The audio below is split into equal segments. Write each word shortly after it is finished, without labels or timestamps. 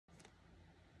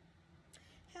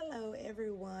Hello,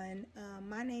 everyone.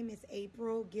 My name is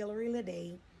April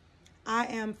Guillory. I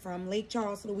am from Lake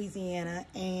Charles, Louisiana,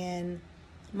 and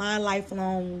my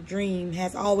lifelong dream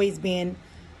has always been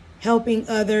helping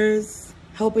others,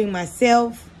 helping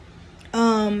myself,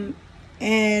 and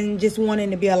just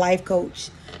wanting to be a life coach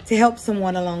to help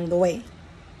someone along the way.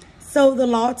 So the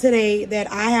law today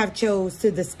that I have chose to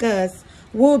discuss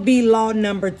will be law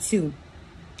number 2,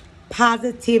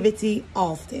 positivity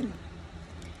often.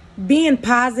 Being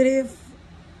positive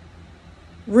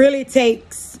really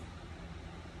takes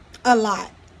a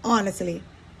lot, honestly.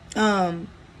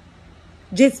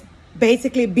 Just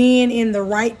basically being in the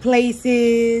right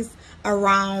places,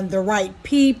 around the right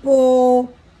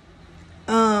people.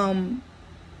 It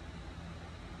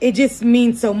just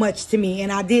means so much to me.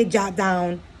 And I did jot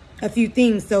down a few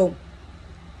things. So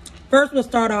first we'll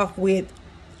start off with,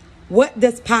 what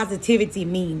does positivity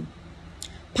mean?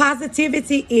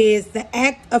 Positivity is the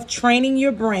act of training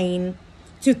your brain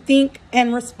to think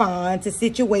and respond to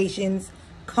situations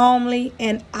calmly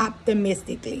and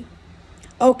optimistically.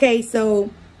 Okay, so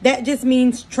that just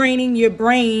means training your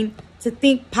brain to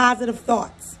think positive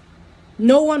thoughts.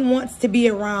 No one wants to be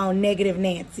around negative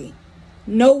Nancy.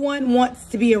 No one wants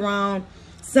to be around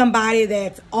somebody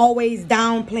that's always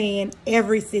downplaying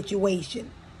every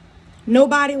situation.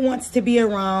 Nobody wants to be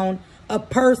around a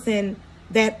person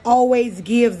that always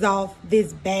gives off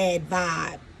this bad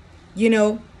vibe, you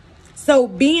know? So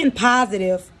being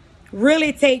positive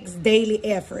really takes daily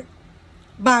effort.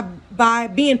 By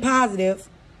being positive,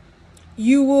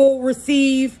 you will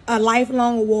receive a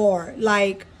lifelong award.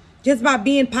 Like, just by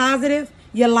being positive,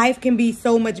 your life can be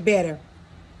so much better.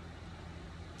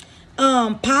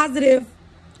 Positive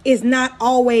is not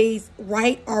always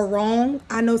right or wrong.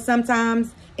 I know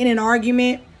sometimes in an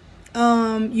argument,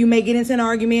 you may get into an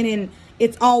argument and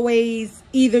it's always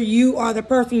either you or the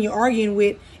person you're arguing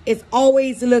with. It's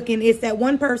that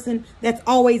one person that's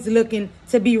always looking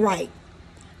to be right.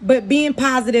 But being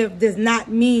positive does not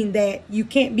mean that you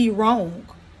can't be wrong.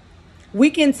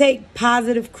 We can take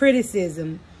positive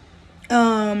criticism.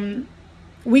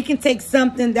 We can take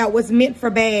something that was meant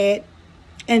for bad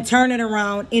and turn it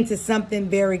around into something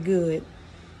very good.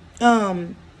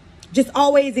 Just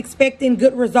always expecting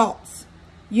good results,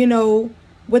 you know,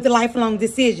 with the lifelong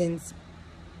decisions.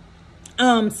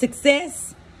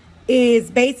 Success is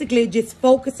basically just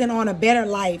focusing on a better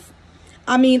life.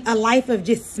 I mean, a life of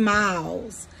just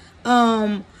smiles,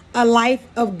 a life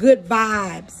of good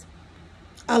vibes,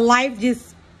 a life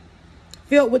just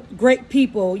filled with great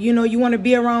people. You know, you want to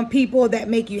be around people that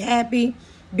make you happy,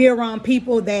 be around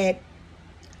people that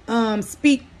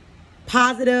speak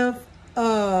positive,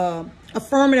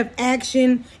 affirmative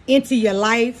action into your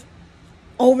life,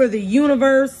 over the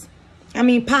universe. I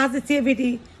mean,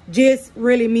 positivity just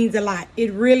really means a lot.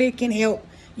 It really can help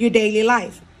your daily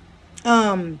life.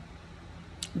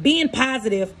 Being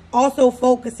positive also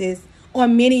focuses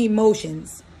on many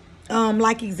emotions.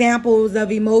 Like examples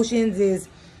of emotions is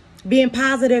being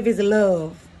positive is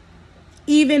love.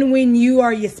 Even when you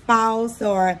or your spouse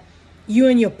or you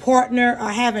and your partner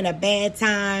are having a bad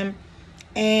time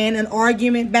and an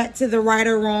argument back to the right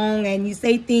or wrong, and you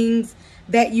say things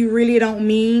that you really don't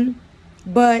mean,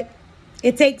 but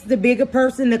it takes the bigger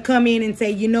person to come in and say,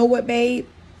 you know what, babe,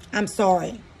 I'm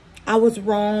sorry. I was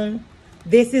wrong.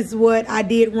 This is what I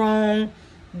did wrong.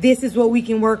 This is what we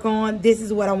can work on. This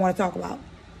is what I want to talk about.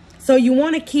 So you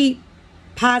want to keep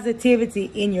positivity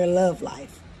in your love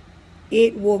life.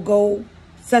 It will go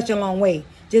such a long way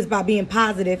just by being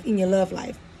positive in your love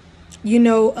life. You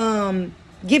know,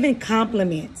 giving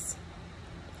compliments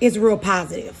is real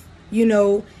positive. You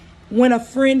know, when a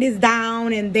friend is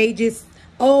down and they just,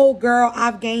 oh, girl,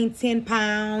 I've gained 10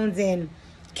 pounds. And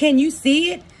can you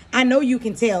see it? I know you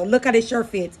can tell. Look how this shirt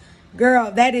fits. Girl,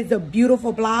 that is a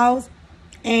beautiful blouse.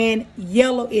 And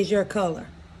yellow is your color.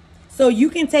 So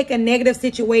you can take a negative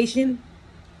situation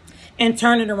and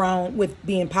turn it around with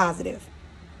being positive.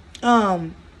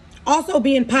 Also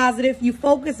being positive, you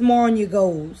focus more on your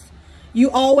goals.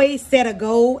 You always set a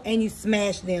goal and you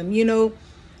smash them. You know,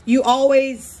 you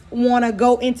always want to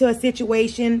go into a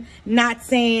situation not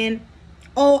saying,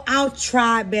 oh, I'll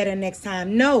try better next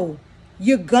time. No,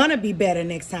 you're gonna be better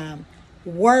next time.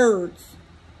 Words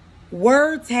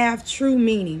have true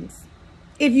meanings.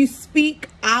 If you speak,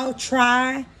 I'll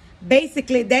try,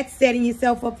 basically that's setting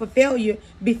yourself up for failure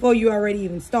before you already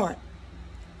even start.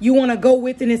 You want to go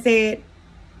with it and say,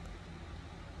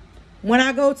 when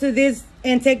I go to this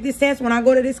and take this test, when I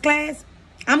go to this class,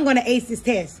 I'm going to ace this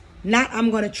test. Not I'm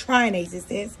going to try and ace this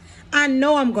test. I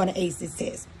know I'm going to ace this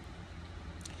test.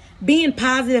 Being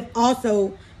positive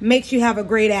also makes you have a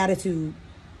great attitude.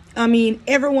 I mean,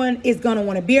 everyone is going to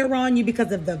want to be around you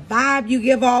because of the vibe you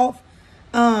give off.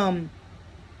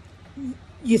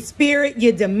 Your spirit,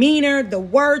 your demeanor, the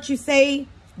words you say,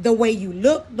 the way you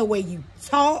look, the way you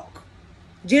talk,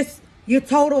 just your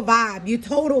total vibe, your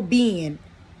total being.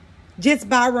 Just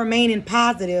by remaining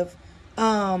positive,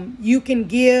 you can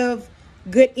give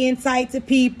good insight to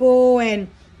people, and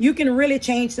you can really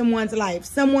change someone's life.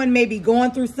 Someone may be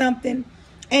going through something,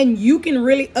 and you can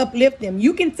really uplift them.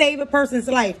 You can save a person's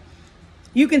life.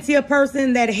 You can see a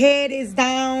person that head is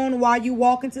down while you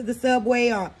walk into the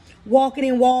subway or walking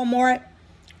in Walmart,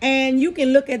 and you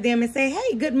can look at them and say,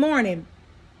 hey, good morning.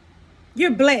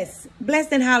 You're blessed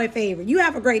and highly favored. You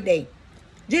have a great day.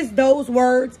 Just those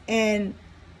words and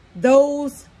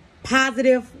those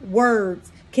positive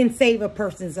words can save a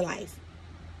person's life.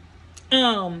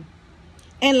 And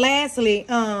lastly,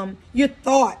 your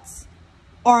thoughts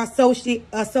are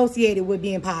associated with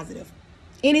being positive.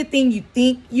 Anything you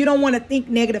think, you don't want to think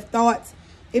negative thoughts.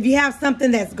 If you have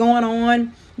something that's going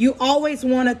on, you always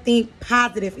want to think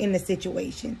positive in the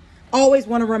situation. Always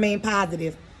want to remain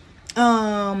positive.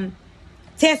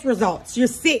 Test results. You're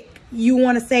sick. You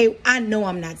want to say, I know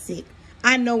I'm not sick.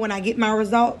 I know when I get my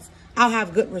results, I'll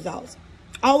have good results.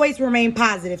 Always remain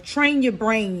positive. Train your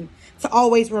brain to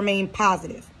always remain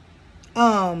positive.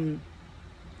 And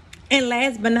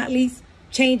last but not least,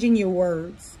 changing your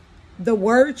words. The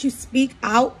words you speak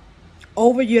out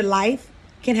over your life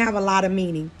can have a lot of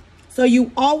meaning. So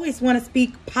you always want to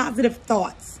speak positive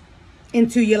thoughts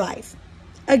into your life.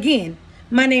 Again,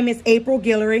 my name is April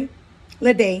Guillory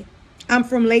Lede. I'm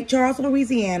from Lake Charles,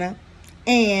 Louisiana.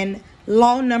 And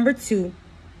law number 2,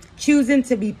 choosing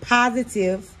to be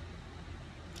positive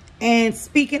and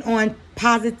speaking on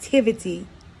positivity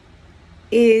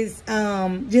is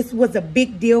just was a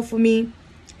big deal for me.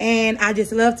 And I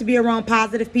just love to be around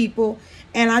positive people.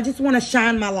 And I just want to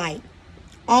shine my light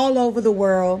all over the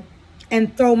world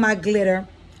and throw my glitter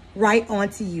right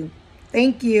onto you.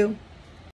 Thank you.